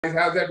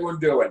How's everyone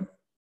doing?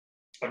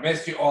 I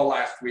missed you all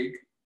last week,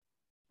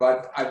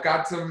 but I've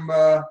got some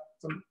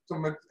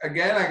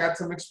again, I got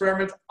some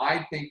experiments.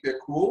 I think they're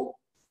cool.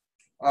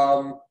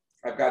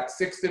 I've got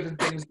 6 different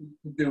things to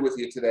do with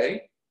you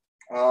today.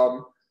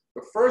 The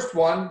first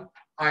one,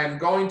 I am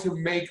going to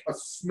make a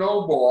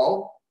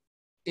snowball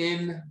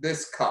in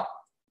this cup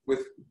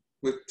with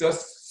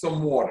just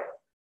some water.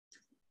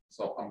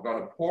 So I'm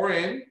going to pour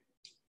in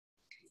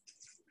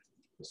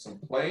some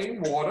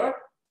plain water.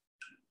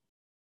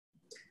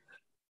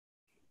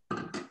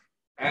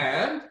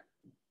 And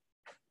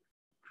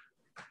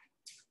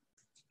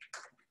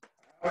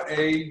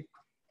a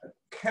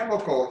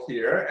chemical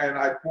here, and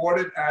I bought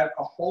it at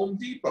a Home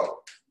Depot.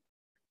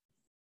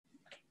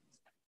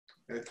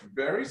 It's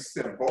very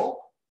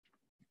simple.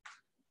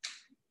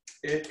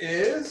 It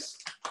is,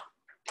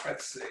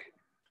 let's see.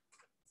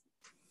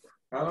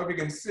 I don't know if you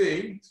can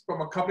see, it's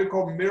from a company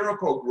called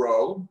Miracle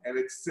Grow, and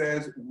it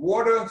says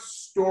water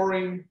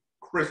storing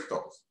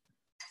crystals.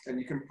 And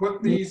you can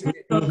put these in.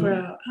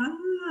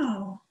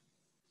 Oh.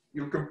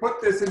 You can put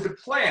this into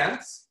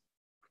plants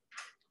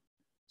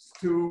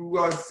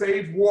to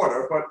save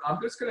water, but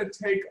I'm just going to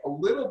take a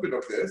little bit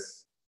of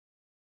this.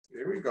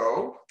 Here we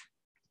go.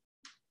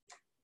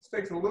 This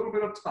takes a little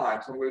bit of time,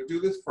 so I'm going to do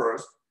this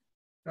first.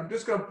 I'm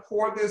just going to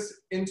pour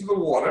this into the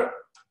water.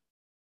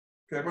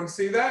 Can everyone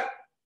see that?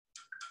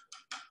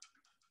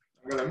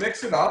 I'm going to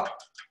mix it up.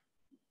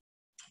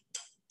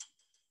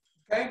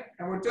 Okay,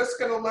 and we're just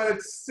going to let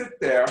it sit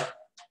there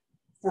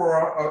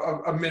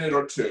for a minute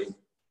or two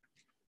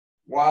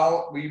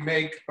while we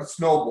make a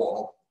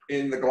snowball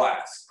in the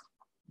glass.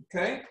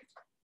 Okay,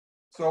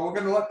 so we're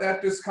going to let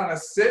that just kind of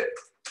sit,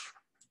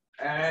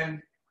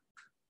 and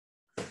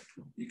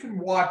you can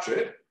watch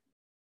it.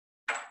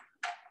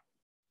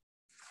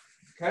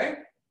 Okay,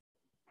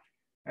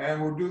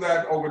 and we'll do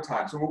that over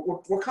time.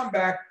 So we'll come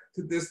back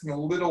to this in a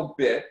little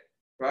bit,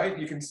 right?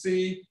 You can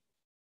see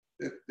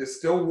that there's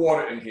still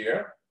water in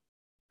here,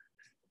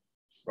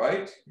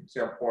 right? You can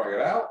see I'm pouring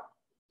it out.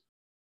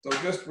 So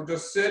we'll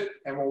just sit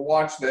and we'll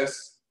watch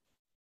this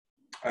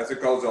as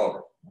it goes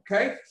over,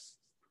 okay?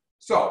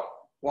 So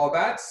while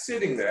that's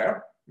sitting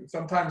there, and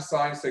sometimes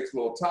science takes a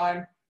little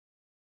time,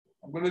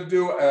 I'm going to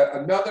do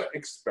another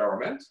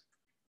experiment.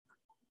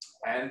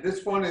 And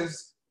this one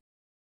is,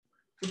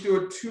 we'll do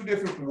it 2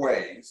 different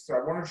ways. So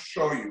I want to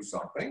show you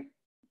something.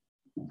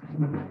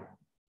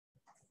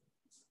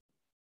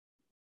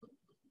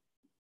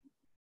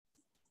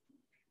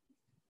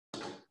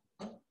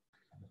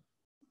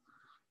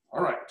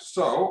 All right,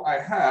 so I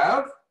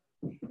have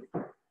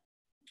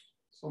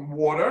some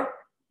water.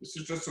 This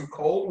is just some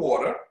cold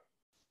water.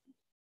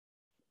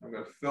 I'm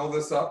going to fill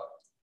this up.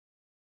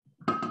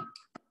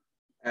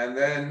 And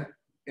then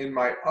in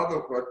my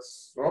other, let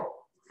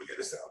me get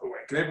this out of the way.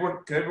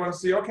 Can everyone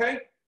see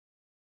okay?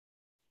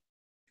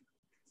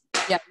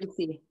 Yeah, we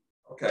see.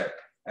 Okay,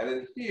 and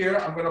in here,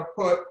 I'm going to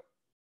put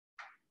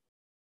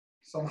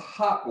some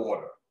hot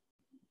water.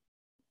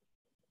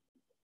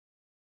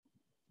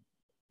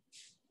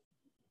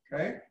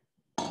 Okay,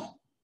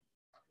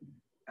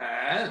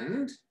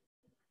 and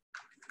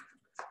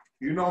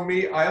you know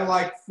me, I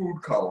like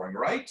food coloring,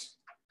 right?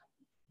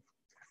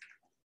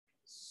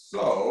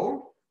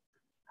 So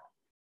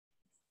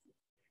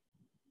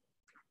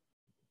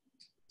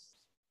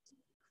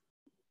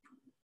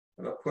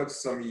I'm going to put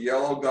some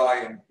yellow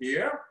dye in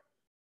here.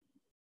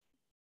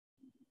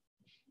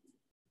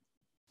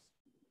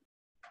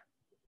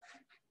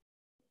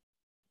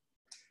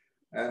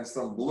 And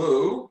some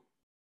blue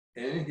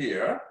in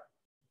here.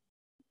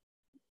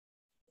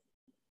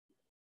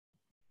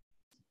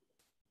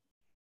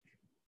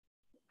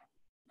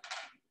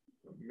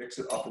 Mix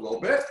it up a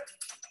little bit.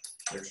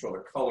 Make sure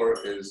the color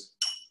is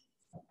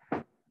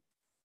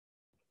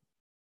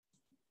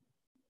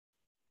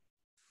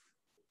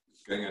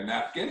getting a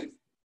napkin.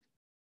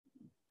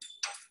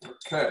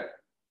 Okay.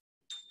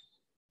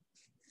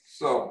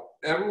 So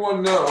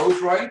everyone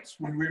knows, right?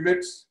 When we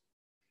mix,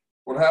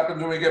 what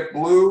happens when we get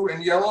blue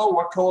and yellow?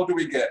 What color do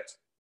we get?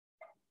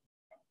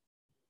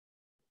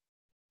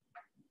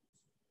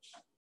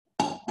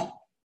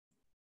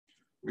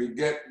 We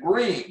get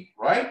green,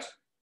 right?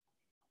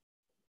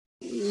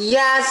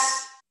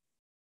 Yes.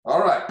 All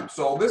right,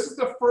 so this is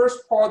the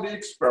first part of the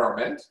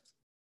experiment.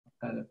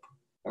 And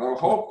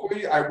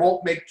hopefully I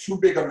won't make too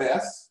big a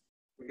mess.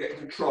 We get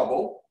into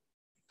trouble.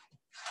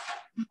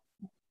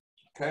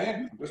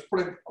 Okay, I'm just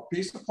putting a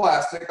piece of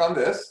plastic on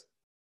this.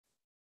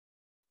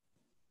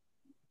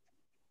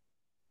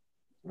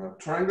 I'm going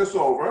to turn this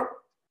over.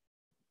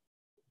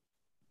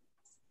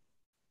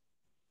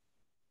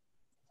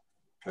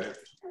 Okay.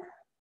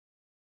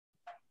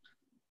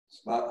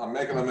 It's not, I'm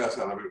making a mess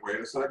out of it. Wait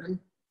a second.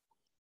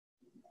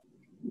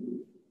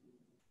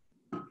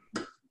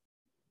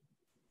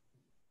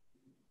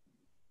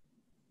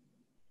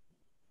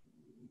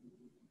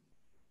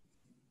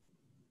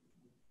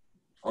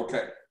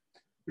 Okay.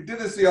 We did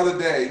this the other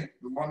day,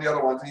 one of the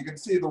other ones, and you can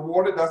see the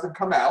water doesn't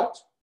come out.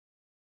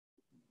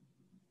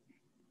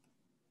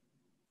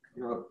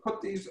 You're going to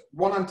put these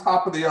one on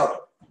top of the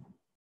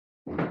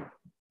other.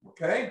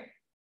 Okay?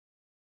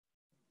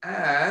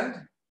 And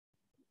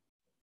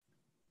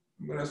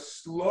I'm going to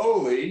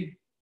slowly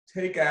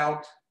take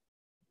out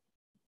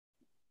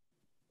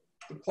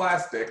the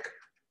plastic,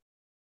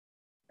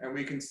 and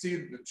we can see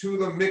the two of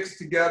them mixed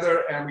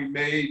together, and we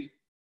made,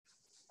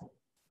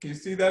 can you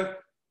see that?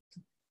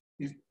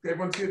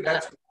 Everyone see it?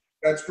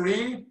 That's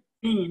green?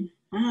 Green.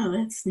 Oh,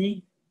 that's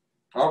neat.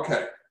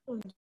 Okay.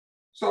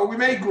 So we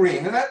made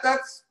green, and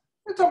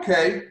it's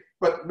okay,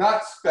 but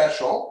not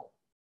special.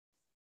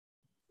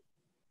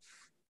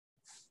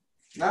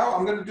 Now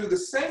I'm going to do the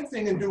same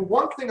thing and do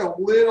one thing a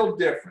little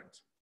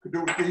different. Could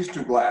do it with these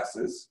two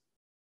glasses.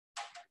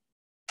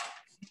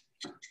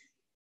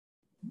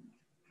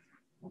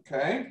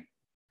 Okay.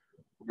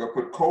 We're going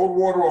to put cold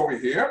water over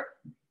here.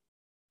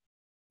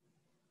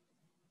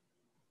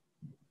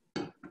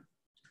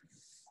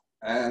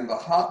 And the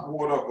hot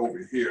water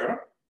over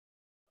here.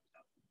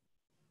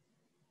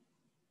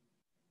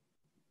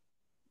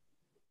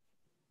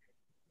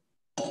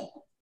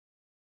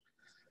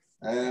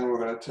 And we're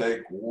going to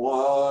take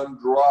one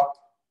drop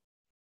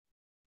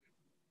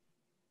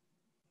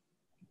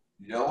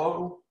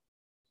yellow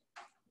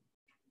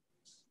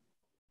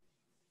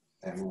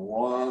and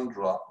one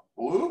drop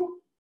blue.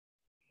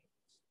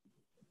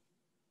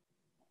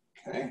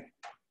 Okay.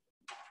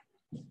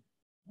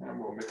 And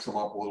we'll mix them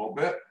up a little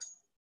bit.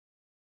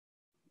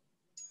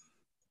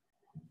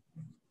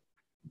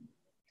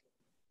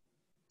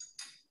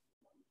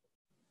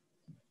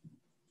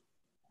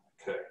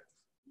 Okay.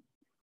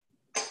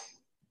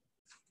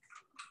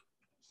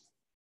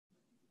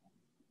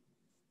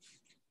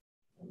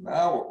 And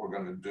now what we're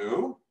going to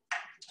do,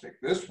 take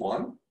this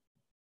one,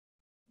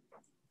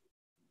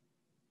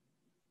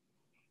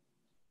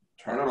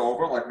 turn it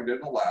over like we did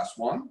in the last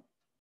one.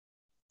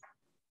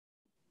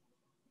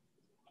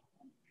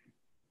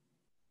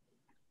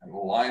 And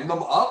line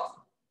them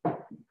up,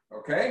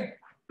 okay?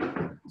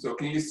 So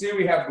can you see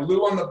we have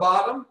blue on the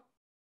bottom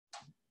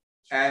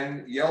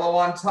and yellow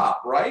on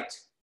top, right?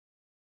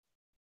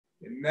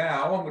 And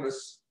now I'm going to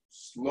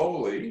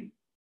slowly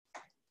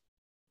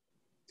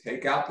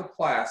take out the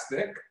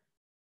plastic.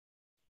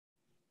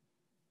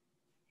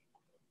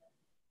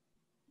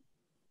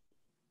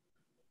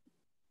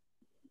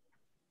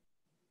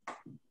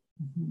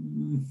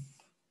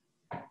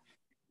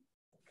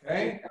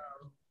 Okay,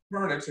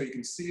 turn it so you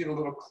can see it a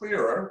little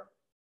clearer.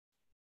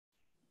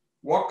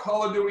 What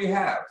color do we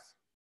have?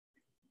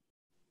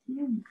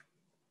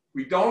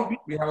 We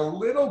have a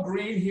little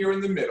green here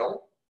in the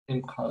middle.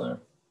 In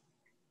color.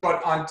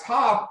 But on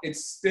top, it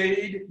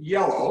stayed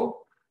yellow.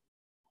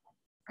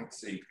 Let's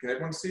see, can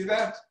everyone see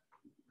that?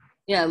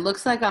 Yeah, it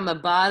looks like on the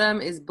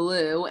bottom is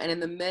blue, and in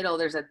the middle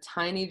there's a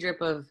tiny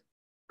drip of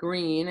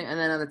green, and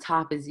then on the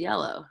top is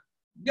yellow.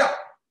 Yeah,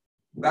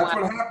 that's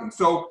what happened.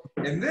 So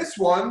in this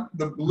one,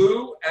 the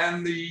blue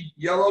and the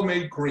yellow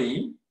made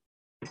green.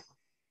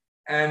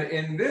 And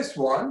in this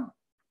one,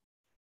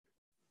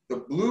 the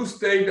blue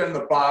stayed on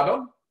the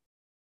bottom,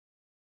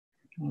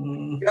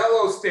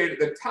 yellow stayed at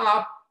the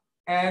top,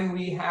 and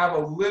we have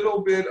a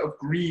little bit of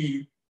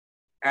green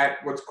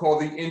at what's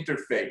called the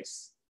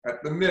interface,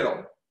 at the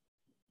middle.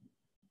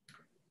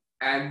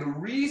 And the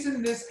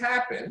reason this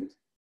happened,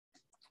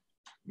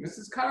 and this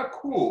is kind of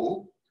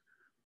cool,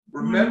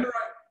 remember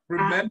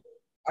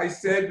I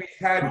said we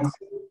had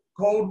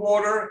cold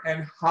water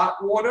and hot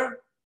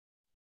water?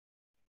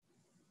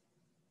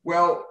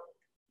 Well,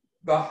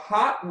 the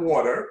hot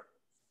water,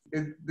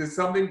 there's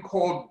something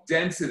called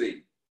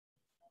density.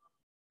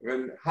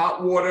 And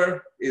hot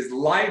water is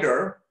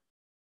lighter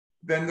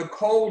than the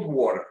cold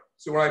water.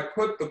 So when I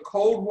put the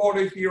cold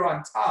water here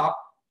on top,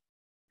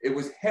 it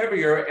was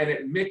heavier and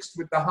it mixed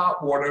with the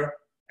hot water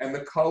and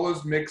the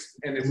colors mixed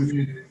and it was.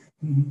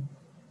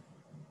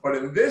 But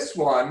in this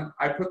one,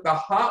 I put the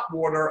hot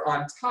water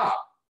on top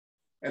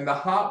and the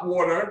hot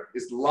water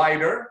is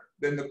lighter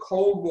than the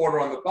cold water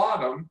on the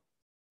bottom.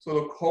 So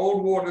the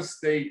cold water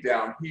stayed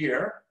down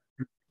here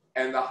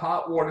and the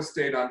hot water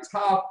stayed on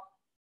top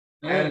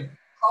and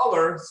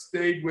color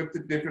stayed with the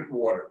different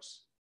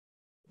waters.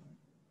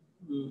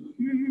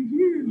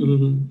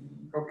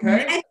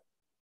 Okay?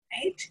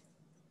 Right?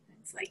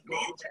 It's like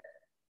magic.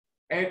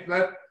 And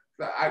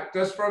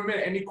just for a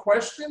minute, any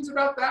questions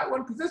about that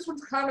one? Because this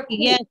one's kind of cool.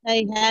 Yes,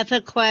 I have a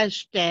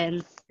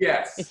question.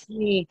 Yes. It's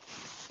me.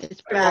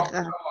 It's How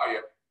Braca. are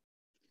you?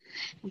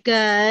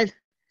 Good.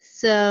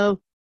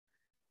 So,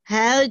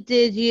 how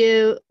did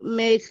you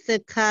make the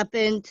cup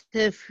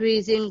into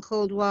freezing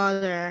cold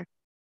water?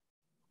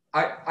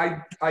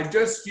 I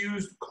just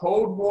used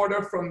cold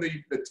water from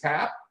the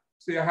tap.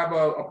 See, I have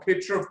a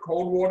pitcher of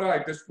cold water.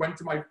 I just went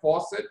to my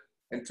faucet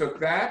and took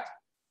that.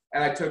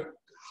 And I took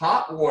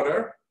hot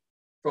water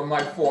from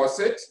my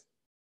faucet.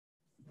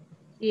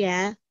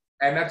 Yeah.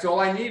 And that's all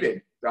I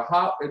needed. The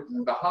hot water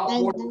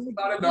was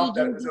not enough.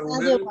 That was a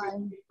little bit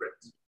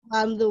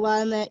secret. The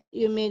one that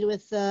you made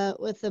with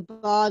the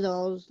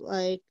bottles,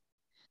 like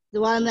the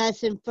one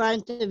that's in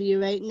front of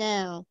you right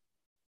now.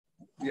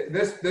 Yeah,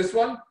 this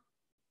one?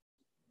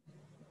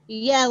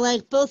 Yeah,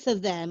 like both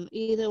of them,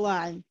 either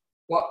one.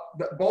 Well,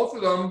 both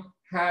of them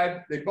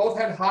both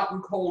had hot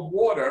and cold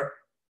water,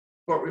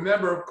 but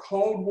remember,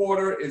 cold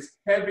water is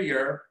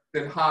heavier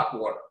than hot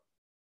water.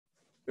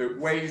 It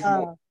weighs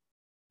more.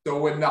 So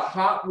when the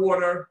hot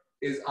water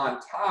is on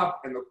top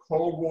and the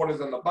cold water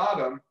is on the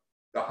bottom,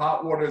 the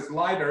hot water is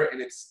lighter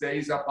and it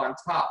stays up on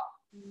top.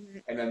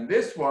 And then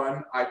this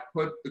one, I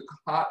put the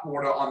hot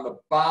water on the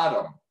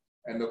bottom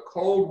and the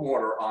cold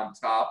water on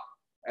top,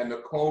 and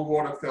the cold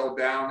water fell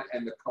down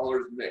and the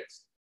colors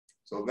mixed.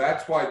 So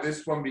that's why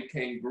this one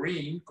became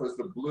green, because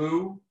the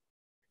blue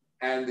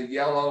and the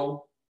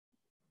yellow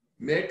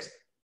mixed.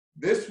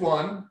 This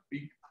one,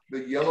 the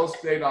yellow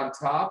stayed on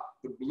top,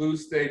 the blue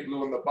stayed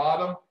blue on the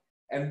bottom.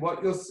 And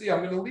what you'll see,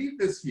 I'm going to leave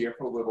this here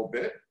for a little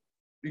bit,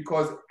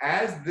 because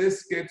as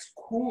this gets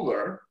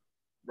cooler,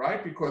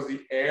 right, because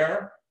the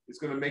air is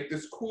going to make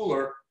this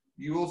cooler,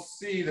 you will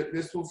see that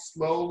this will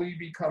slowly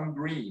become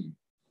green,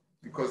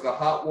 because the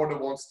hot water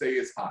won't stay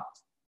as hot.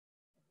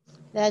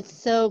 That's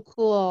so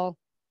cool.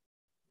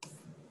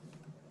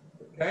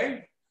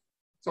 Okay?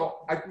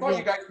 So I thought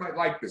you guys might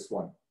like this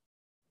one.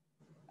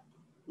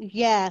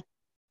 Yeah.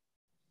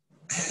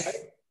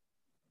 Okay?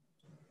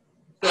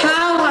 So,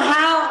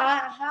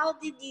 How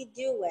did you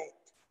do it?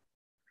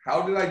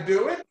 how did I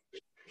do it?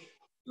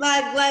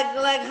 Like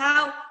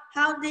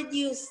how did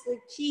you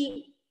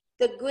keep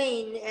the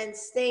green and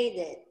stayed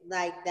it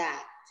like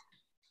that?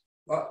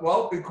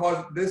 Well,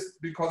 because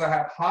I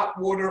have hot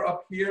water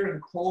up here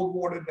and cold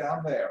water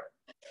down there.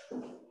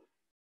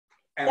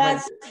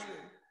 And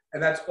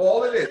that's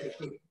all it is. It's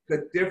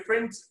the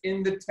difference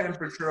in the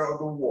temperature of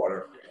the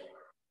water.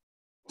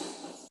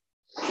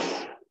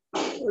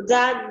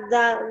 That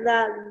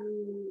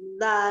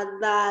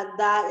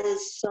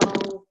is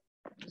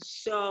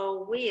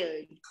so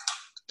weird.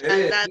 It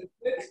is.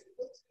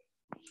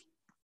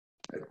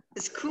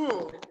 It's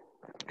cool.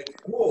 It's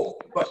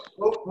cool, but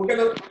we're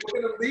gonna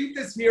leave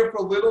this here for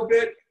a little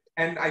bit,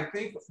 and I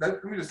think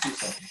let me just see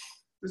something.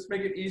 Just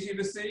make it easier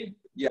to see.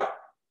 Yeah,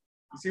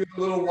 you see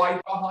the little white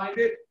behind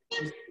it,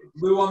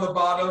 blue on the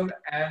bottom,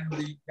 and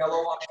the yellow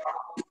on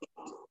top.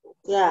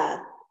 Yeah.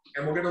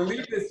 And we're gonna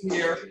leave this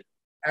here,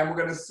 and we're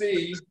gonna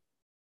see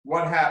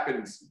what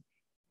happens.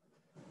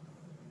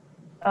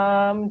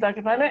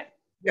 Dr. Planet?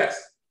 Yes.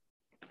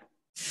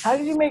 How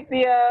did you make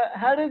the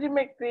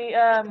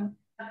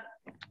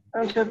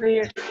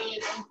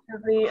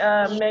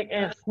make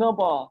a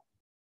snowball?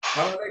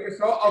 How do I make a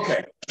snow?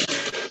 Okay.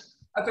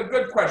 That's a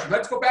good question.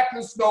 Let's go back to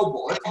the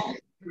snowball.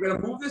 We're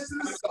going to move this to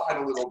the side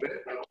a little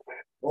bit.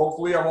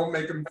 Hopefully I won't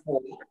make them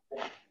fall.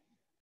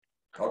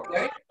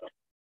 Okay.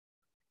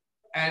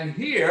 And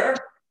here,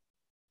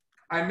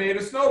 I made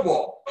a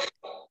snowball.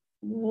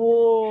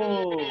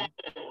 Whoa.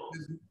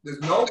 There's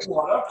no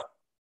water,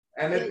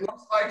 and it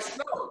looks like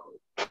snow.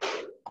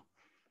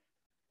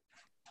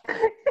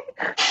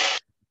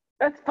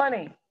 That's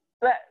funny.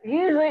 But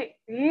usually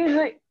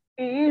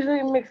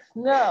makes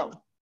snow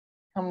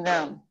come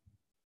down.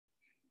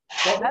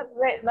 Not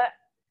what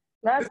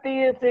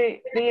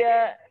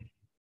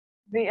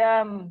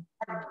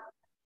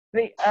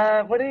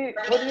do you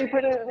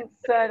put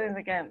inside it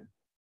again?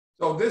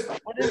 So this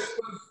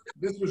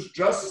was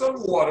just some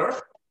water,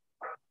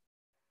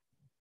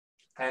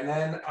 and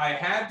then I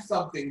had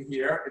something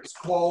here. It's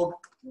called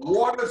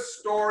water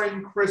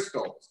storing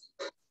crystals.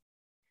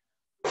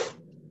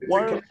 It's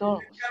Water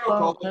storing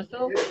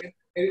crystals,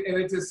 and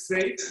it's a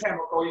safe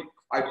chemical.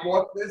 I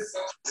bought this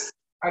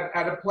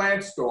at a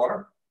plant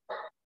store,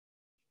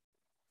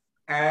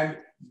 and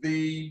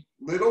the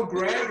little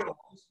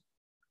granules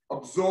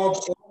absorb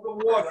all the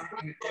water,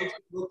 and it makes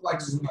it look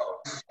like snow.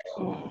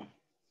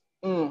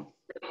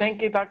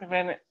 Thank you, Dr.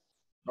 Bennett.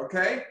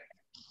 Okay,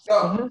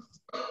 so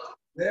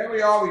there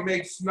we are. We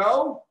made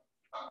snow,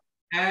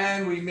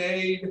 and we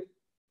made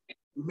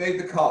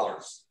the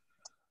colors.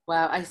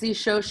 Wow, I see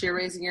Shosh, you're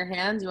raising your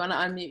hands. You want to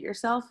unmute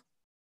yourself?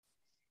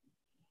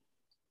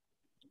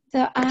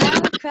 So I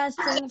have a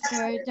question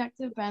for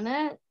Dr.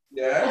 Bennett.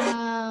 Yes.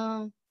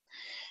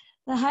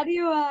 So how do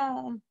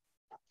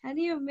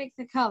you mix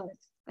the colors?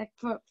 Like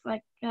for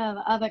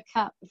the other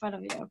cup in front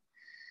of you.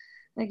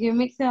 Like you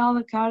mix all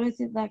the colors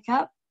in that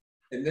cup?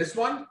 In this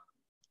one?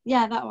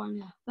 Yeah, that one.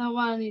 Yeah, that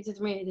one you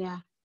just made. Yeah.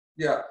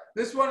 Yeah,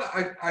 this one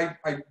I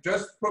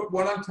just put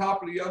one on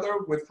top of the other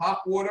with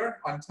hot water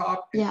on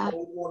top and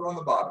cold water on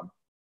the bottom.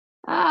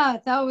 Ah,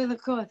 that was really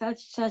cool.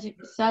 That's such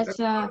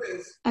a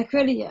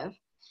creative.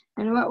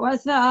 And what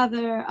was the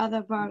other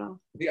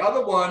bottle? The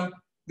other one,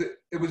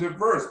 it was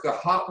reversed. The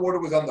hot water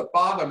was on the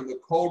bottom and the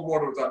cold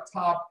water was on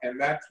top, and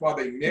that's why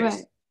they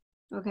mixed.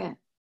 Right. Okay.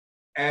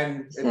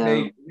 And it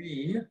made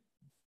green.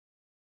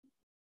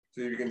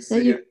 So you can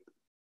see it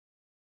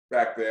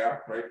back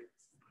there, right?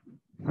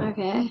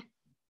 Okay.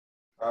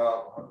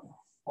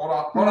 Hold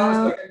on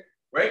a second.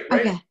 Wait,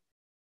 Okay.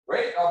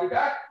 I'll be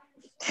back.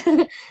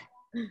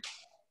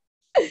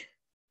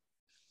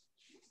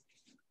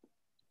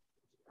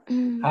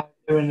 How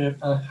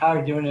are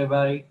you doing,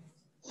 everybody?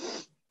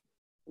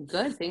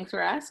 Good, thanks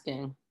for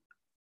asking.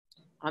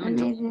 I'm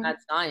enjoying Mad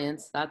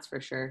Science, that's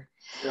for sure.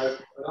 Yeah,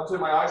 I'll take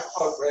my eyes.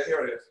 Oh, right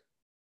here it is.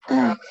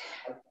 I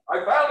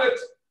found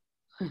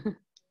it.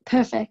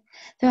 Perfect.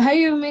 So how do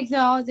you mix it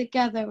all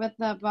together with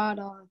the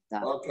bottle and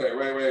stuff? Okay,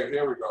 wait.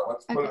 Here we go.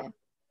 Let's put Okay. it.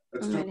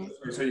 Let's I'm do ready. it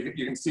this way so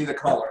you can see the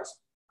colors.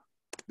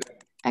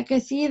 I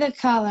can see the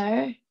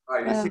color. All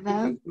right, you see of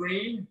them. the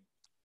green?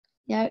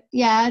 Yeah,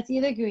 I see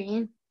the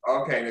green.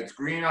 Okay, and it's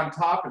green on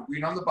top and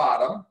green on the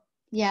bottom.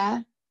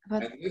 Yeah.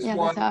 But, And this yeah,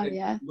 one that's all, is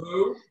yeah.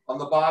 blue on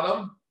the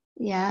bottom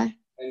Yeah.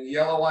 and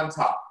yellow on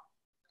top.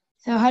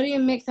 So how do you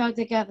mix all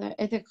together?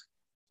 Is it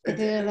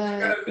You're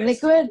gonna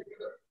mix- liquid?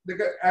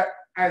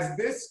 As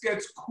this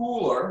gets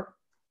cooler,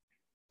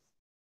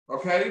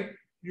 okay,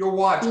 you'll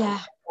watch. Yeah.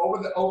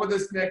 Over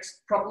this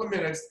next couple of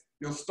minutes,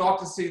 you'll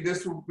start to see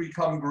this will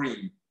become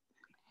green.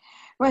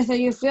 Right, so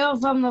you fill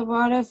from the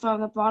water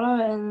from the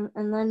bottle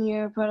and then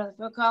you put a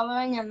food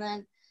coloring and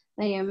then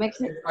you mix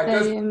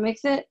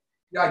it.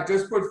 Yeah, I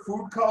just put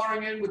food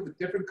coloring in with the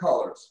different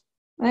colors.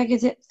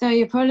 So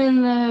you put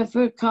in the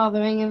food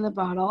coloring in the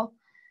bottle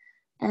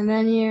and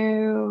then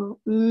you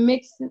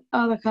mix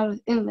all the colors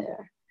in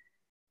there,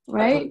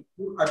 right?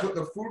 I put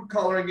the food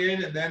coloring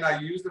in and then I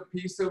used a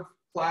piece of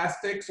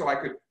plastic so I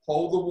could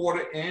hold the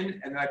water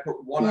in and then I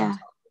put one on top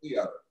of the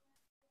other.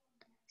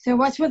 So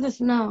what's with the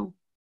snow?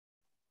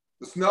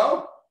 The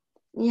snow?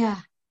 Yeah.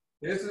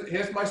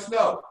 Here's my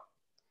snow.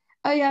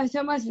 Oh, you have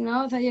so much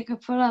snow that you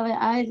could put all the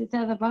eyes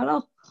inside the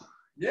bottle?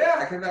 Yeah,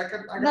 I can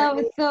That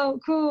was so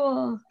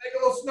cool. make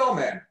a little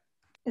snowman.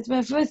 It's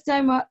my first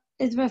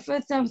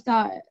time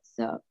saw it.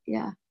 So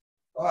yeah.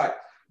 All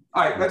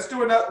right. Let's do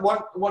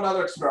one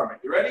other experiment.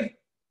 You ready?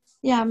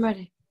 Yeah, I'm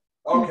ready.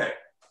 Okay.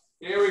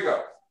 Here we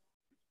go.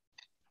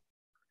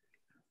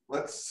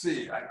 Let's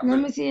see. Let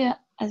me see it.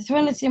 I just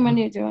want to see what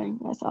you're doing.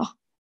 That's all.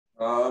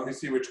 Let me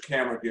see which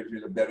camera gives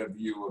you the better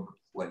view of the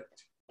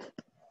plate.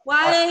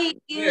 Why are you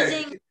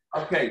using?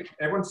 Okay.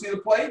 Everyone see the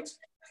plate?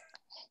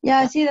 Yeah,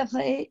 I see the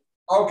plate.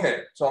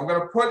 Okay. So I'm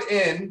gonna put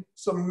in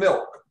some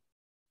milk.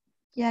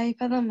 Yeah, you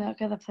put the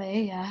milk in the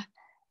plate. Yeah.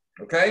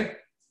 Okay.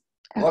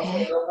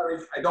 Okay.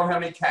 I don't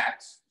have any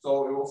cats,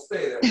 so it will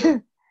stay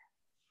there.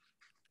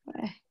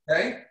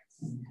 Okay.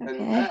 And Okay.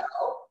 now,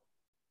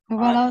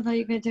 What else are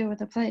you gonna do with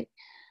the plate?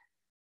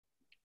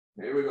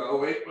 here we go.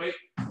 Wait.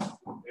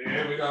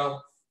 Here we go.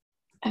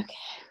 Okay.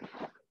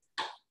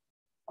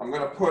 I'm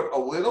gonna put a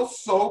little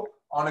soap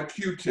on a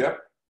Q-tip.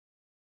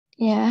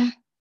 Yeah.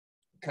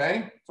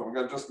 Okay. So we're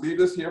gonna just leave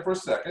this here for a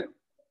second.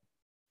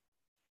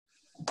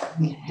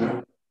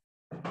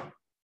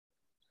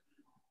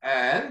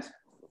 And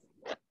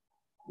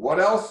what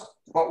else?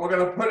 But we're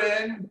gonna put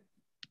in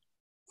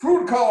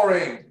food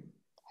coloring.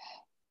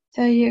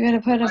 So you're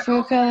gonna put a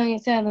food coloring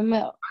inside the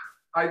milk.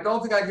 I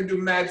don't think I could do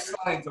mad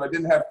science if I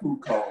didn't have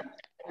food coloring.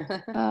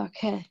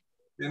 Okay.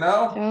 You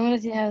know? So I want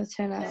to see how it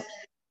turn out.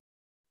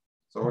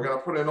 So we're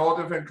gonna put in all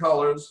different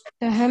colors.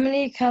 So how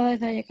many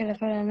colors are you gonna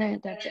put in there,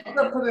 Dr. I'm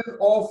gonna put in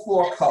all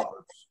 4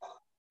 colors.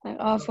 Like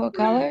all 4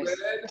 colors?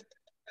 Red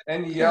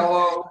and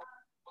yellow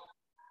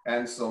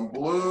and some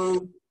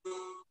blue.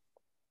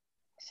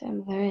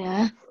 Some there,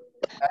 yeah.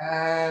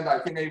 And I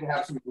think I even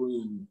have some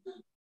green.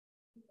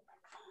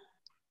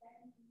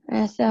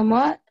 And some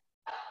what?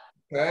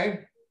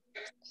 Okay.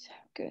 So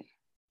good.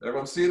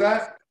 Everyone see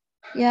that?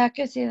 Yeah, I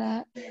can see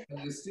that.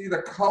 And you see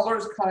the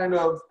colors kind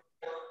of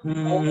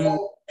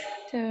all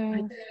So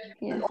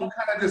yeah. kind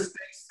of just stay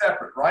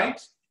separate,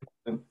 right?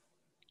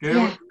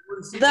 Yeah.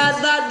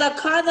 The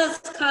colors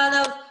kind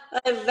of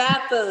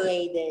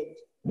evaporated.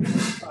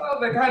 Well,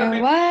 they kind of And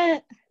make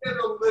what? it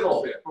a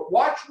little bit. But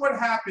watch what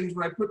happens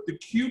when I put the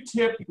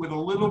Q-tip with a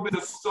little bit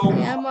of soap.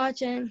 Yeah, I'm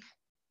watching.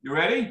 You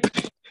ready?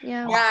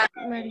 Yeah,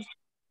 I'm ready.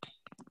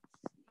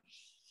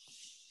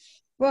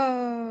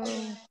 Whoa.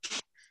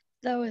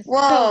 That was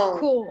so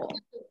cool.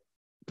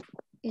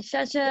 You're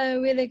such a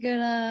really good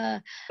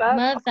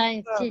math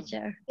science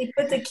teacher. He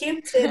put the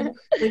Q-tip,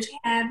 which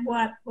had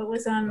what? What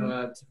was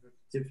on?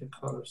 Different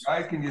colors.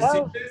 Right? Can you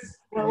see this?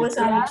 What was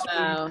on?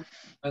 Wow.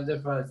 And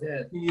different,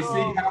 yeah. Can you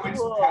see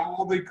how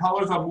all the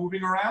colors are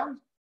moving around?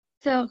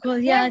 So cool.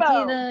 Yeah, I see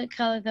Rainbow. the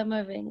colors are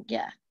moving.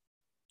 Yeah.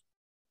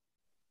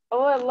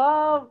 Oh, I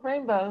love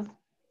rainbows.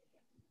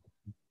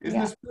 Isn't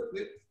this?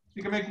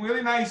 You can make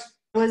really nice.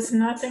 Was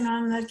nothing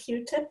on the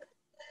Q-tip?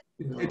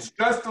 It's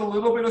just a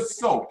little bit of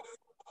soap.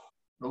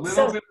 A little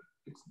Soap. bit.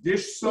 It's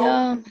dish soap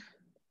Yeah.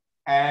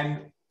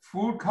 and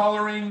food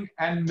coloring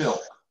and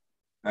milk.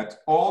 That's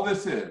all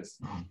this is.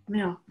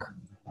 Milk.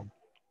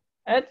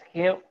 That's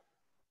cute.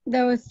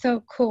 That was so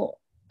cool.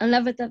 I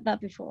never done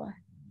that before.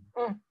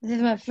 This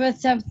is my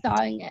first time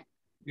starting it.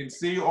 You can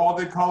see all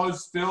the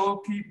colors still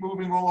keep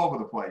moving all over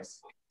the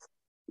place.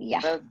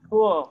 Yeah. That's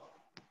cool.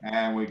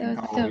 And we can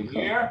That come was so over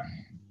cool. here.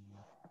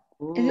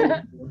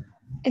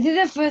 Is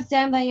it the first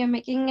time that you're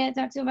making it,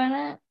 Dr.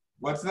 Bennett?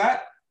 What's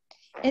that?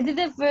 Is it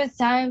the first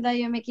time that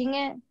you're making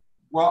it?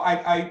 Well,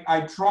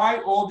 I try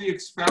all the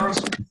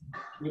experiments.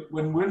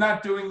 When we're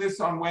not doing this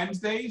on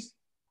Wednesdays,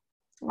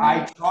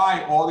 I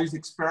try all these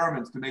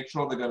experiments to make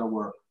sure they're going to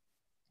work.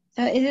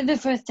 So is it the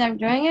first time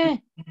doing it?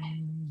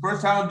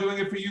 First time I'm doing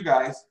it for you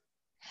guys.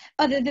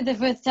 Oh, this is the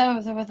first time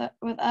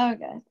with our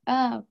guys.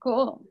 Oh,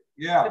 cool.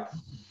 Yeah.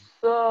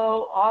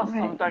 So awesome,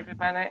 Right. Dr.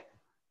 Bennett.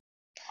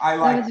 I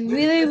That like was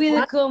really,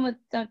 really cool with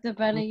Dr.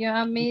 Bennett. You're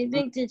an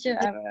amazing teacher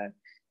ever.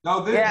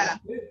 No, this, Yeah.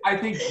 I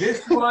think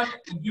this one,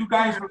 you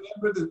guys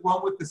remember the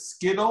one with the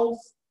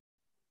Skittles?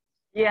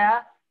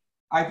 Yeah.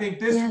 I think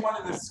this Yeah. one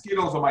and the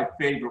Skittles are my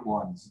favorite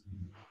ones.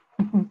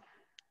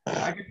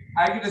 I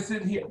could just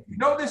sit here. You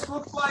know what this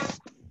looks like?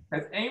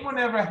 Has anyone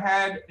ever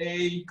had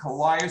a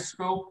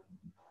kaleidoscope?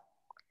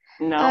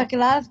 No.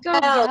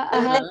 Kaleidoscope? Yeah, I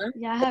have. Uh-huh.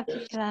 Yeah, I have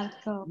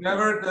kaleidoscope.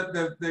 Never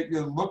that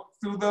you look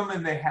through them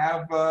and they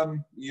have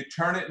you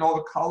turn it and all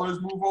the colors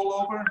move all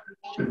over.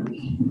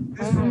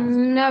 This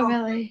Not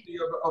really.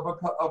 of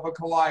a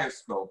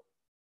kaleidoscope.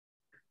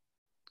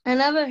 I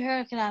never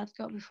heard of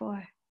kaleidoscope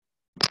before.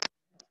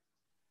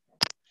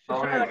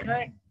 Oh, yeah.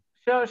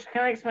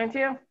 Can I explain to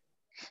you?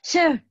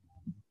 Sure.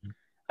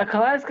 A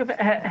kaleidoscope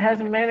has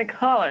many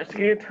colors.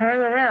 You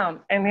turn it around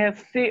and you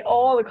see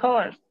all the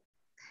colors.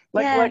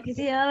 I can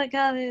see all the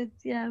colors.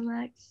 Yeah,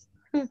 Max.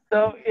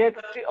 So you have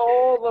to see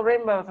all the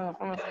rainbows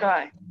from the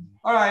sky.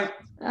 All right.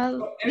 Yeah,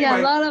 a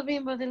Anyway. lot of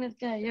rainbows in the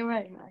sky. You're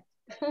right, Max.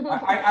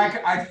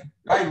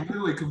 I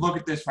literally could look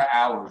at this for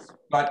hours,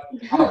 but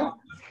I'll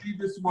just leave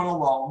this one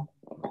alone.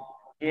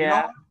 Yeah. You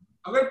know,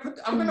 I'm gonna put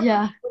it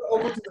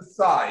over to the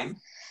side,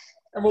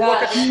 and we'll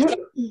look at it.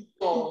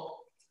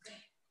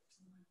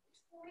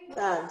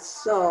 That's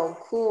so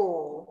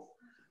cool.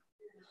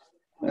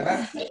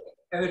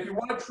 And if you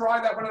want to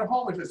try that one at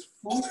home, it's just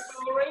food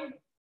coloring,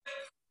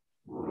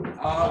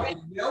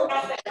 milk,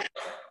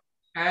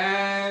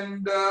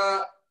 and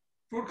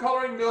food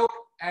coloring milk,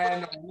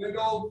 and a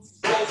little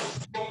soap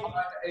on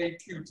a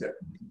Q-tip.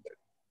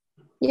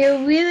 You're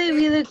really,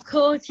 really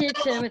cool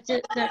teacher,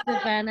 Dr.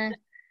 Banner.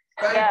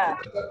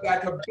 Thank you.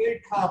 That's a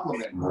big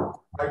compliment.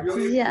 I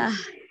really appreciate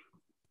it.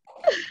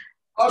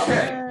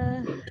 Okay.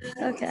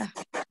 Okay.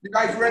 You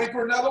guys ready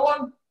for another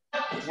one?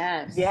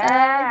 Yes. Yeah,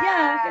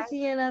 I can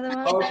see another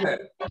one. Okay.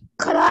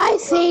 Could I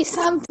say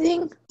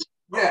something?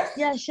 Yes.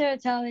 Yeah, sure,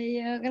 Tali.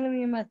 You're gonna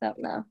mute myself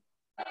now.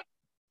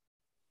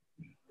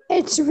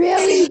 It's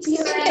really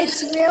beautiful.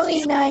 It's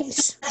really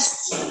nice.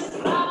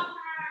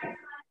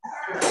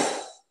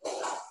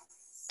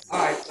 All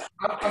right.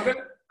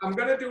 I'm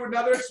gonna do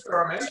another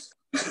experiment.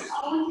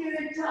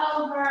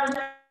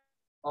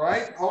 All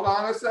right. Hold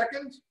on a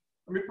second.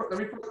 Let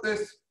me put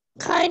this.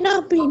 Can I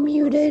not be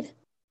muted?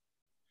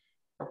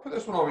 I'll put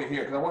this one over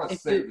here because I want to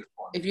save this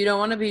one. If you don't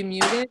want to be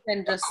muted,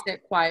 then just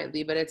sit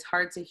quietly. But it's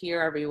hard to hear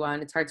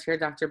everyone. It's hard to hear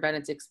Dr.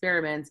 Bennett's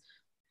experiments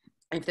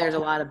if there's a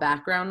lot of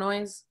background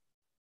noise.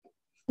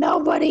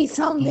 Nobody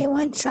told me they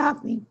went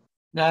shopping.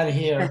 Not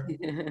here.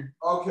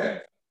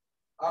 Okay.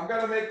 I'm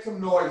gonna make some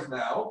noise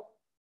now.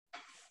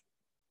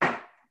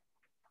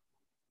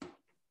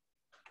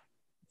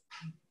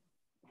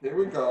 Here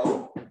we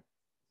go.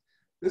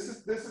 This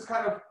is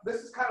kind of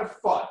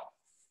fun.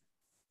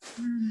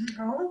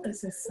 Oh,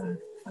 this is so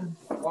fun.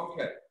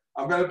 Okay.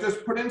 I'm gonna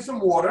just put in some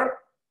water.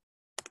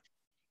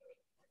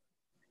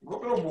 A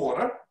little bit of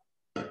water.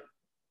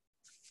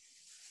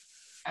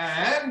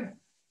 And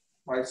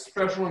my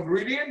special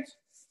ingredient.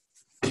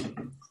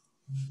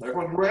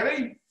 Everyone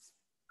ready?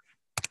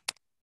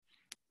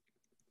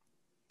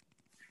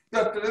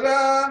 Da, da, da,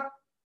 da.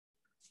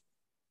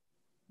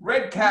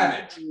 Red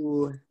cabbage.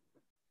 Ooh.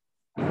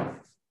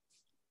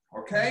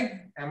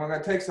 Okay, and we're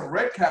going to take some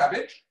red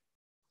cabbage,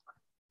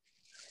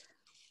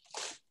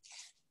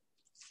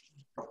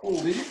 a couple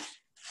leaves,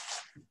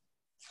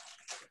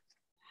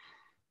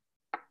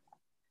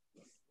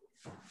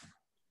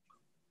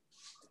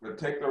 we're going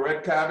to take the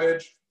red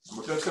cabbage, and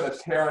we're just going to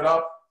tear it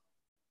up,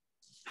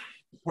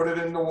 put it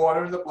in the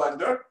water in the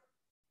blender.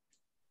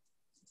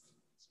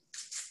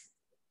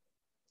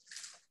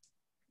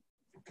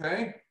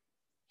 Okay,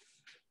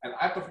 and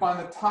I have to find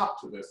the top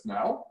to this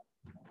now.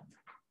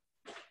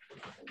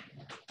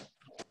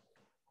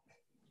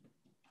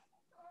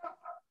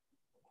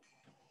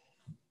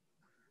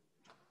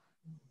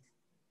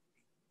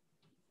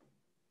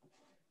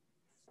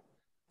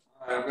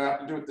 I'm gonna have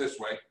to do it this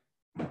way.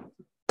 We're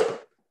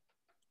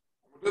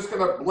just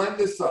gonna blend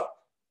this up.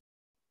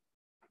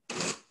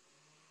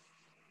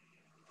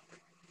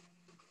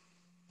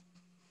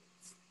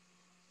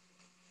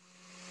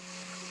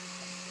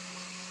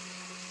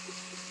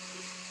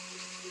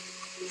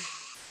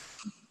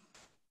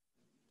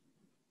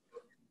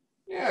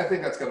 Yeah, I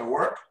think that's gonna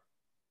work.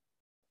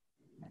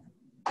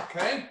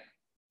 Okay,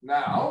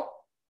 now.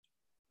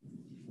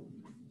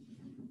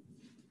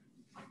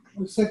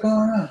 What's that going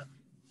on?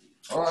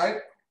 All right.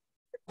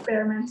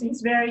 Experimenting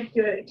is very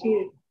good,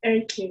 cute,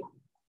 very cute.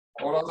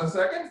 Hold on a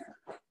second.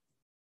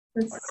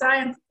 The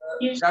science.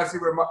 You guys see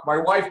where my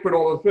wife put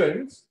all the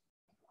things.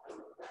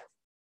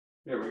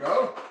 Here we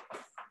go.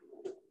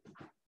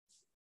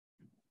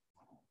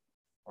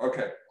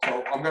 Okay, so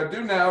what I'm gonna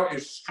do now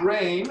is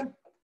strain,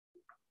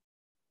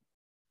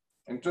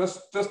 and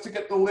just to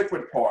get the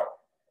liquid part.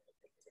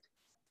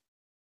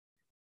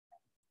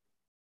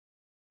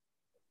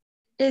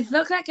 It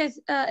looks like a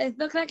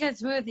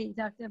smoothie,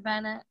 Dr.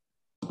 Bennett.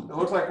 It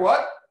looks like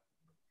what?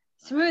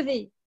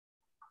 Smoothie.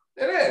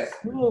 It is.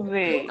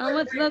 Smoothie.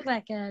 Almost look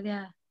like it,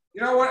 yeah.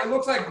 You know what? It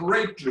looks like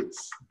grape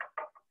juice.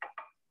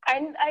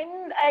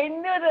 I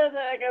knew that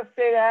I could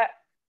say that.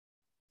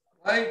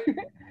 Right?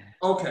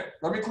 Okay,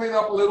 let me clean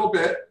up a little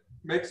bit,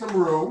 make some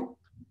room.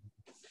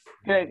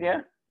 Good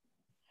idea.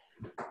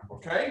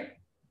 Okay?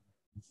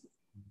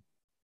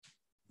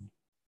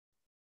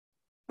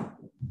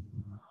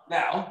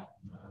 Now,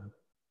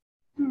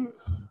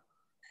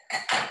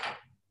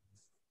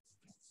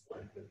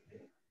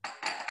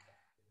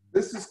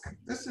 this is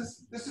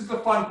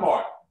the fun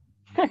part.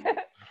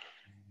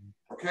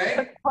 Okay?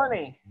 That's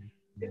funny.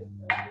 Here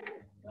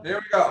we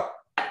go.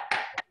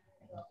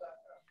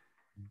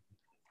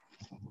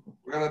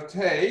 We're gonna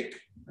take,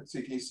 let's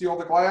see, can you see all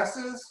the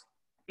glasses?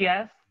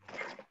 Yes.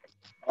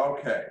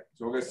 Okay,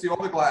 so we're gonna see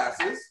all the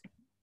glasses.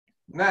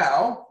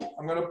 Now,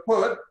 I'm gonna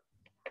put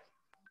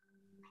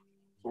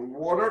some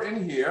water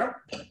in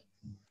here.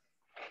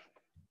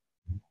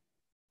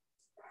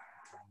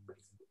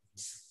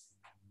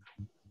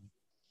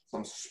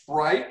 Some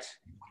Sprite.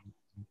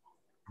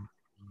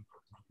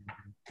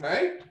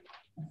 Okay.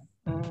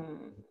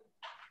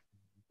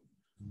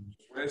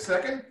 Wait a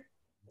second.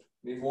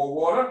 Need more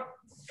water.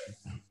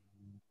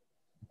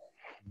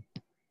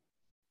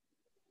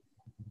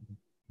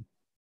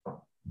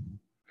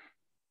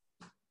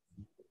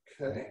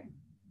 Okay.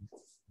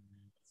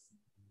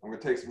 I'm going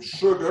to take some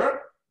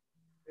sugar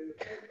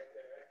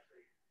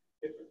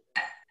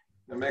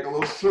and make a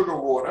little sugar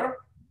water.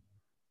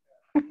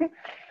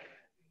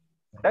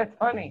 That's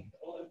funny.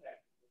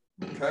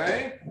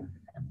 Okay.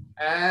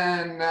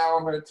 And now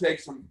I'm going to take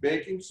some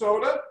baking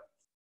soda.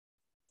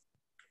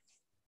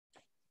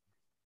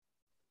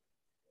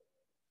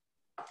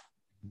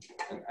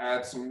 And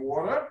add some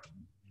water.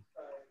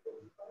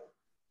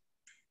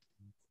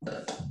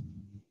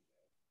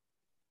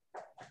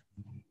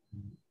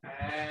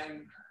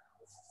 And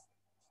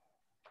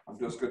I'm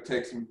just going to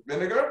take some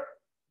vinegar.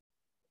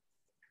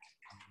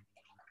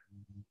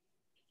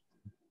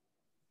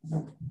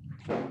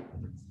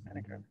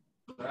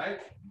 Right.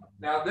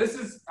 Now this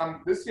is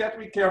this you have to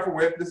be careful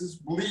with. This is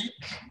bleach.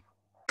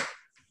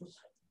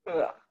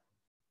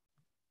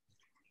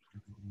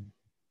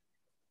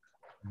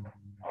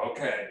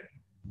 Okay.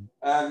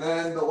 And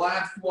then the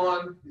last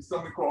one is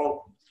something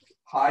called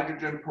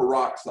hydrogen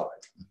peroxide.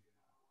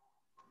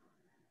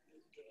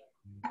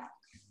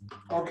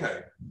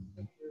 Okay.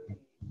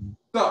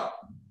 So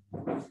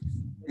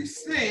we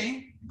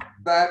see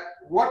that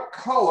what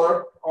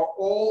color are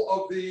all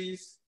of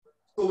these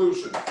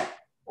solutions?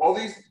 All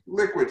these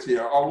liquids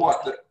here are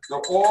what? They're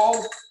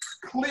all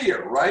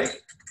clear, right?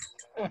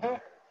 Mm-hmm.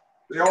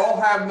 They all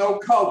have no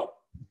color.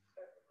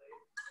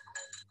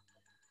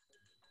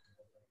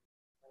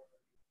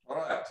 All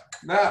right.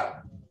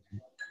 Now,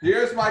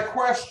 here's my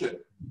question.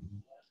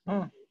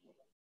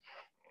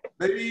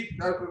 Maybe,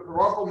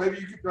 Russell, maybe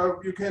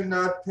you can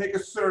take a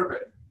survey.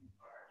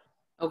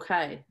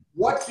 Okay.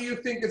 What do you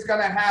think is going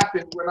to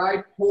happen when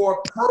I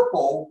pour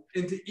purple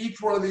into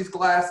each one of these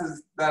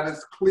glasses that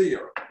is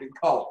clear in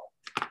color?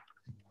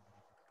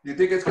 Do you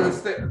think it's going to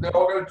stay, they're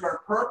all going to turn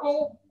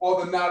purple,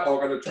 or they're not all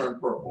going to turn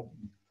purple?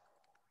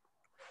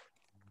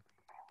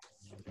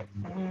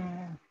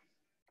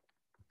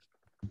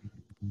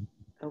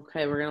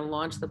 Okay, we're going to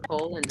launch the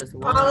poll in just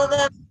one. All of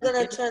them are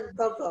going to turn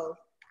purple.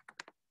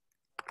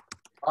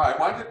 All right,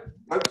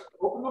 let's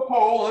open the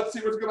poll. Let's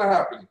see what's going to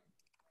happen.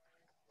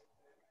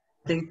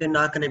 I think they're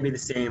not going to be the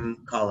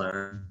same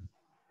color.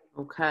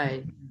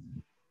 Okay.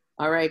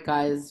 All right,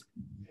 guys.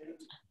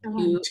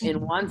 In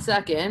 1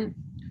 second,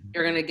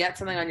 you're going to get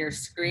something on your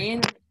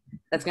screen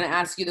that's going to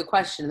ask you the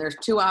question. There's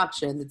two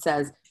options. It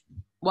says,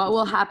 what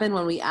will happen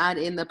when we add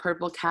in the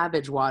purple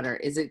cabbage water?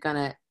 Is it going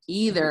to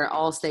either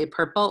all stay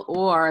purple,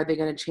 or are they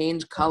going to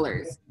change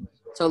colors?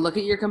 So look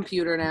at your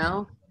computer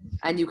now,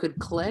 and you could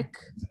click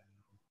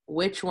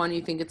which one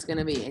you think it's going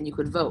to be, and you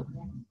could vote.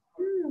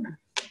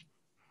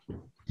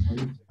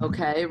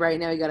 Okay, right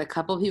now you got a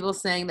couple people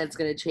saying that it's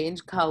going to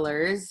change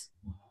colors.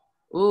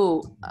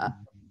 Ooh,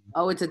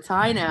 oh, it's a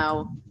tie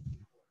now.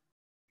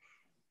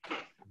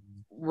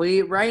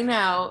 Right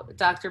now,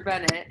 Dr.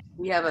 Bennett,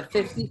 we have a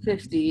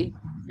 50-50.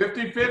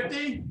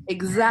 50-50?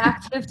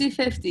 Exact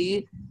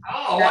 50-50.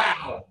 Oh,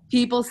 wow.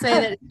 People say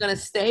that it's going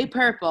to stay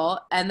purple,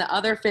 and the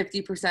other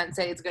 50%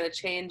 say it's going to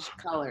change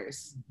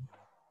colors.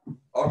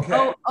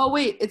 Okay. Oh,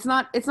 wait, it's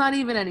not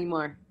even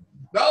anymore.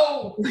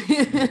 No.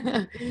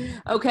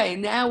 Okay,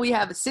 now we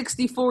have a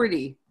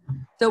 60-40.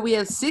 So we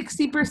have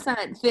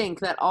 60% think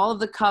that all of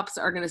the cups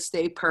are going to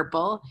stay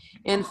purple,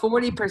 and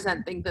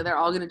 40% think that they're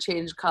all going to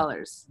change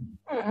colors.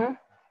 Mm-hmm.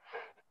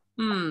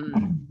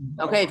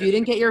 Okay, if you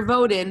didn't get your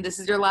vote in, this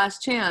is your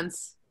last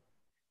chance.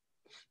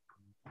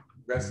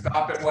 We're going to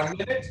stop at 1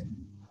 minute.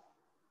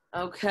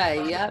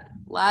 Okay, yep.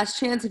 Last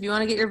chance if you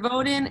want to get your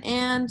vote in,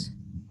 and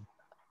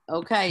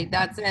okay,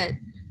 that's it.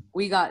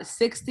 We got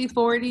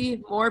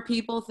 60-40. More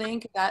people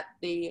think that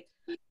the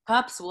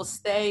cups will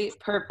stay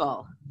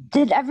purple.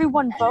 Did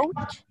everyone vote?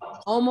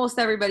 Almost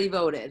everybody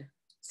voted.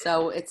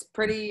 So it's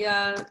pretty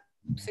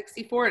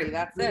 60-40.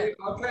 That's it.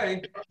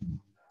 Okay.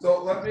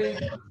 So let me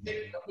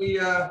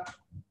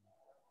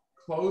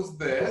close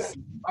this.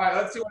 All right,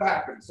 let's see what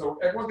happens. So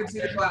everyone can see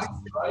the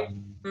glasses, right?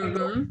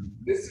 Mm-hmm.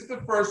 This is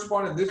the first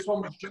one, and this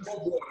one was just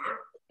water.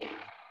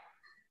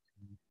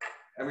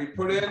 And we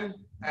put in,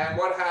 and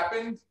what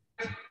happened?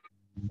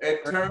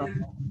 It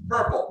turned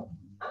purple,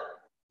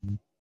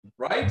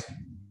 right?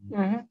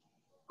 Mm-hmm.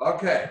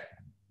 Okay,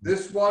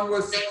 this one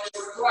was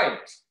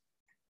striped.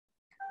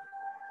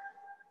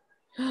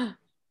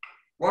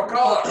 What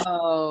color?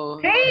 Oh.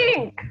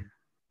 Pink.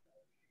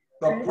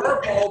 The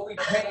purple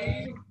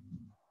became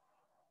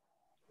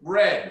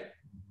red.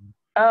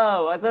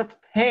 Oh, that's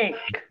pink.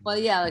 Well,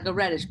 yeah, like a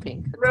reddish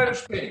pink.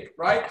 Reddish pink,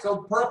 right?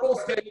 So purple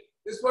stayed,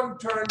 this one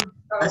turned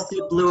I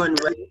see blue and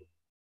red.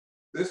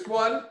 this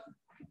one.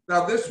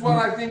 Now this one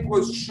I think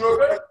was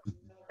sugar.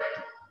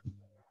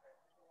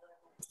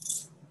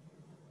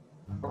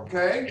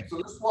 Okay,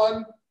 so this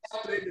one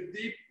stayed a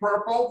deep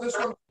purple. This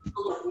one a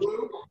little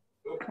blue,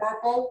 a little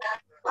purple.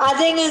 I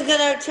think it's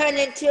gonna turn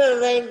into a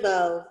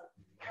rainbow.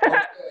 Okay,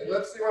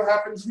 let's see what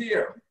happens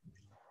here.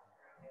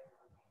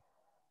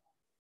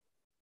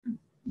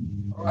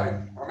 All right,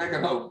 I'll make a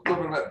little bit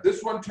of that.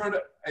 This one turned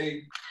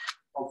a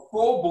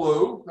full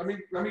blue. Let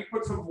me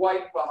put some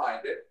white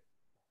behind it.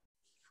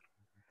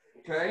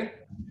 Okay.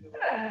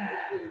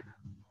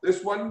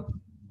 This one,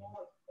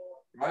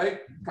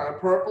 right? Kind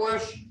of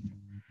purplish,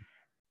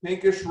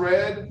 pinkish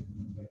red,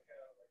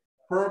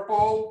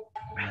 purple.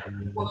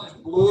 This one is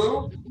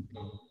blue.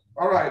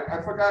 All right,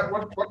 I forgot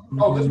what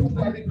oh, this one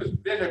I think was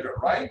vinegar,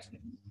 right?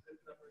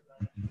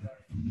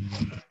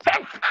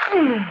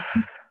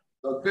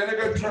 The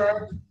vinegar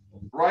turned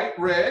bright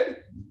red.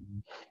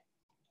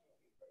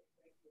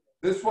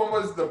 This one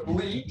was the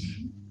bleach.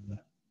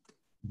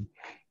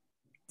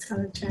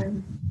 Color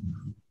turn.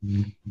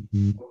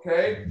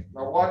 Okay,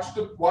 now watch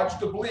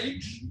the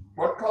bleach.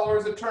 What color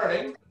is it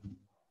turning?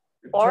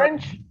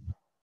 Orange.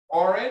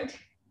 Orange.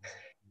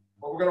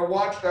 Well, we're going to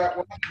watch that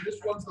one. This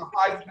one's the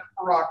hydrogen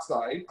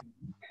peroxide.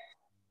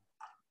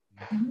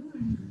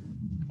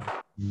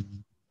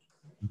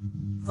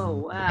 Oh,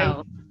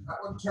 wow. That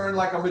one turned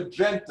like a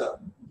magenta.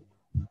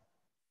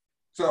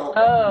 So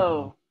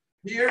Oh.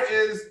 here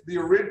is the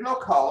original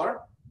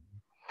color.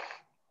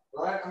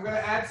 All right, I'm going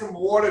to add some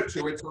water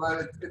to it so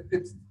that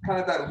it's kind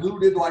of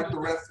diluted like the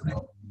rest of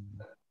them.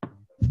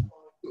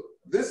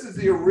 This is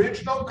the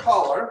original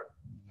color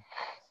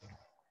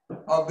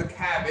of the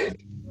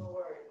cabbage.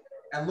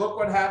 And look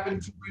what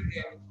happened to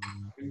it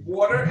in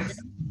water.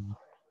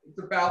 It's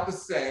about the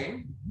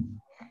same.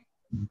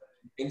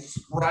 In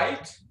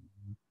Sprite,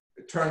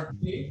 it turned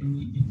pink.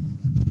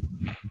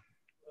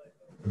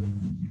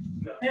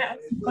 Yeah,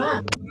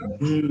 fun.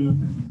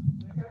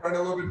 Turned a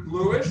little bit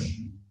bluish.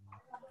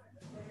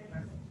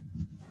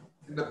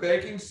 In the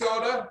baking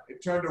soda,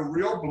 it turned a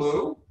real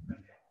blue.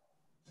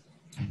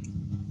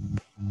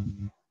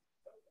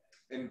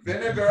 In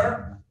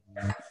vinegar,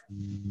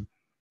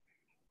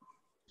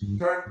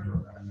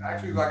 turned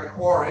actually like an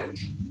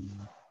orange.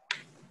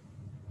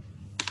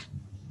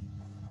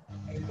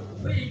 And the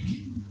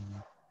bleach,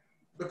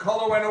 the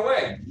color went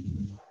away.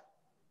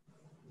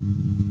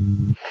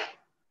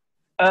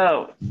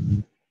 Oh.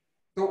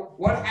 So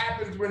what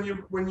happens when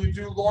you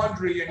do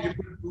laundry and you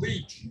put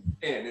bleach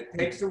in? It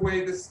takes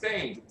away the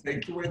stains. It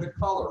takes away the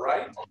color,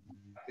 right?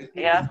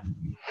 Yeah.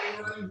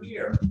 Right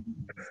here.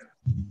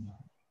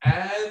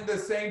 And the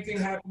same thing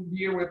happened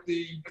here with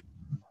the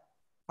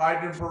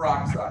hydrogen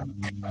peroxide.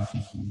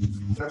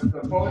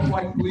 The both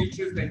like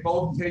bleaches, they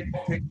both take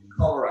the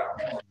color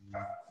out.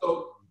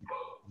 So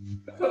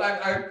that's what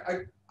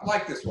I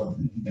like this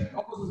one.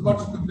 Almost as much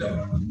as the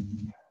milk.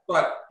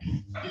 But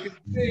you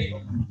can see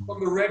from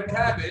the red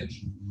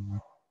cabbage,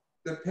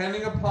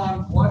 depending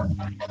upon what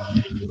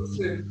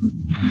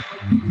solution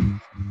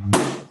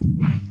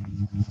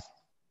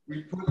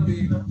we put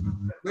the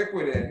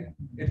liquid in,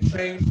 it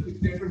changed to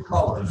different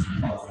colors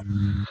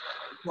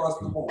across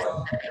the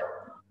board.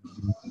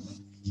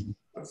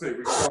 Let's see,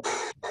 we go.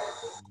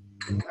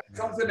 It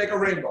comes to make a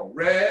rainbow.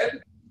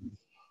 Red,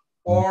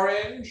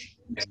 orange,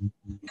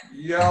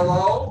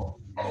 yellow.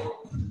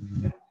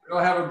 We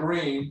don't have a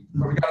green,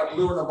 but we got a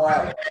blue and a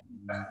violet.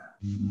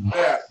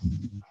 There.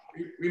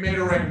 We made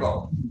a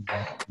rainbow.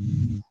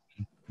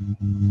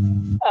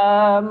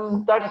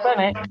 Dr.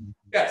 Bennett.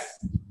 Yes.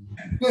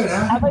 Good,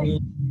 huh?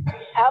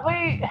 How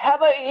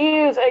about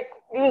use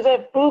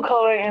a food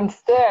coloring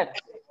instead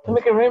to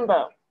make a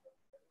rainbow?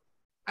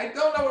 I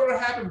don't know what would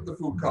happen with the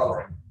food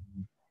coloring.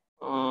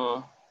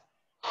 Mm.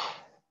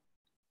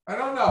 I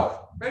don't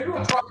know. Maybe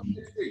we'll try it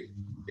next week.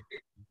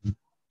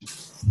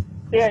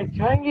 Yeah,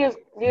 try and use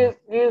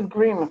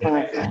green for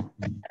next time.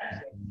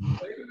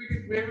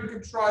 Maybe we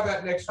can try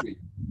that next week.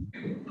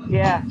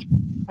 Yeah,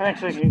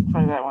 next week you can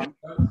try that one.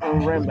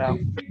 Rainbow.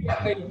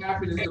 What may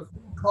happen is the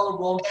food color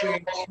won't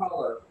change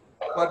color,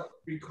 but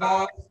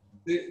because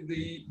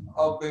the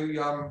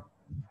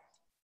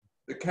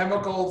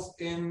chemicals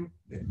in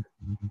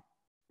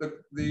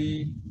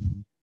the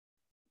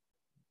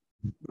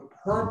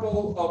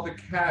purple of the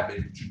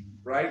cabbage,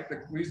 right?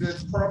 The reason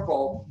it's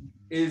purple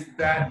is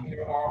that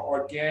there are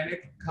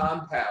organic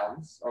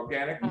compounds,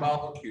 organic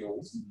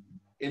molecules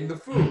in the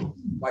food,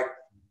 like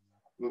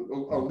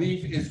A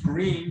leaf is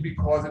green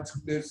because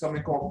there's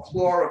something called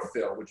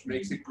chlorophyll, which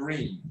makes it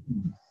green.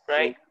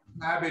 Right.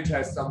 So cabbage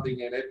has something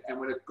in it, and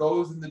when it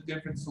goes in the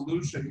different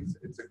solutions,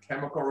 it's a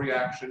chemical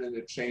reaction, and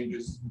it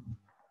changes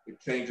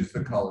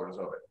the colors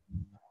of it.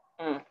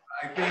 Mm.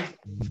 I think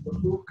the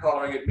food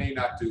coloring, it may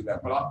not do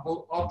that, but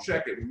I'll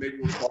check it, and maybe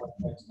we'll talk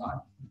next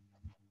time.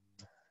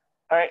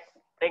 All right.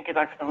 Thank you,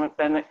 Dr.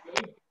 Bennett.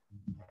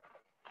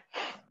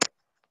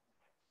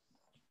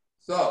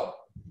 So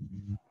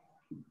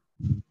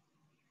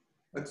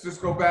let's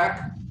just go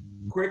back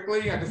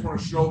quickly. I just want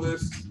to show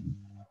this.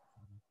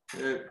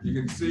 You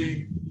can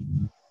see,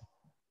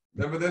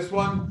 remember this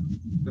one?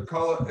 The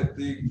color,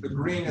 the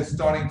green is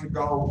starting to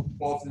go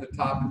both in the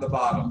top and the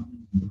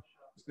bottom.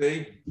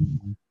 See?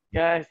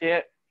 Yeah, I see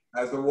it.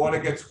 As the water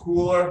gets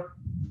cooler,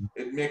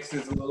 it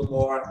mixes a little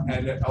more,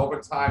 and then over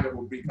time it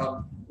will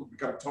become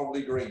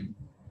totally green.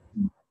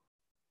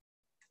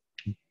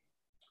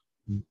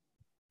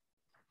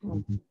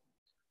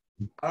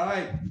 All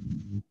right.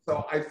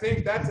 So I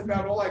think that's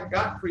about all I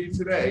got for you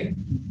today.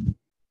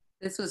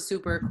 This was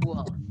super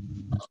cool.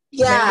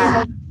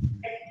 Yeah.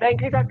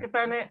 Thank you, Dr.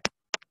 Bennett.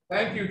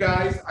 Thank you,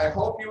 guys. I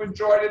hope you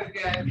enjoyed it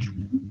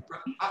again.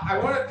 I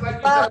want to let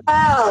you know.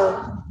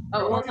 Wow.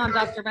 Oh, hold on,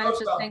 Dr. Bennett,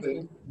 just thank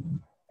you.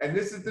 And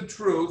this is the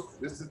truth.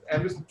 This is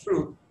the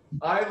truth.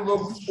 I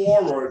look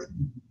forward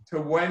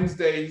to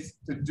Wednesdays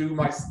to do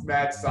my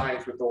mad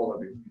science with all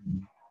of you.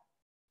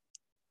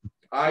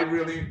 I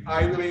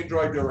really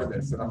enjoy doing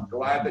this, and I'm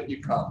glad that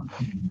you come.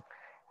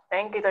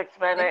 Thank you, Dr.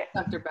 Bennett.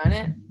 Thanks, Dr.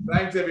 Bennett.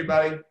 Thanks,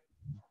 everybody.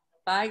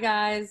 Bye,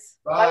 guys.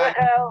 Bye. Bye,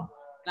 Raquel.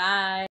 Bye.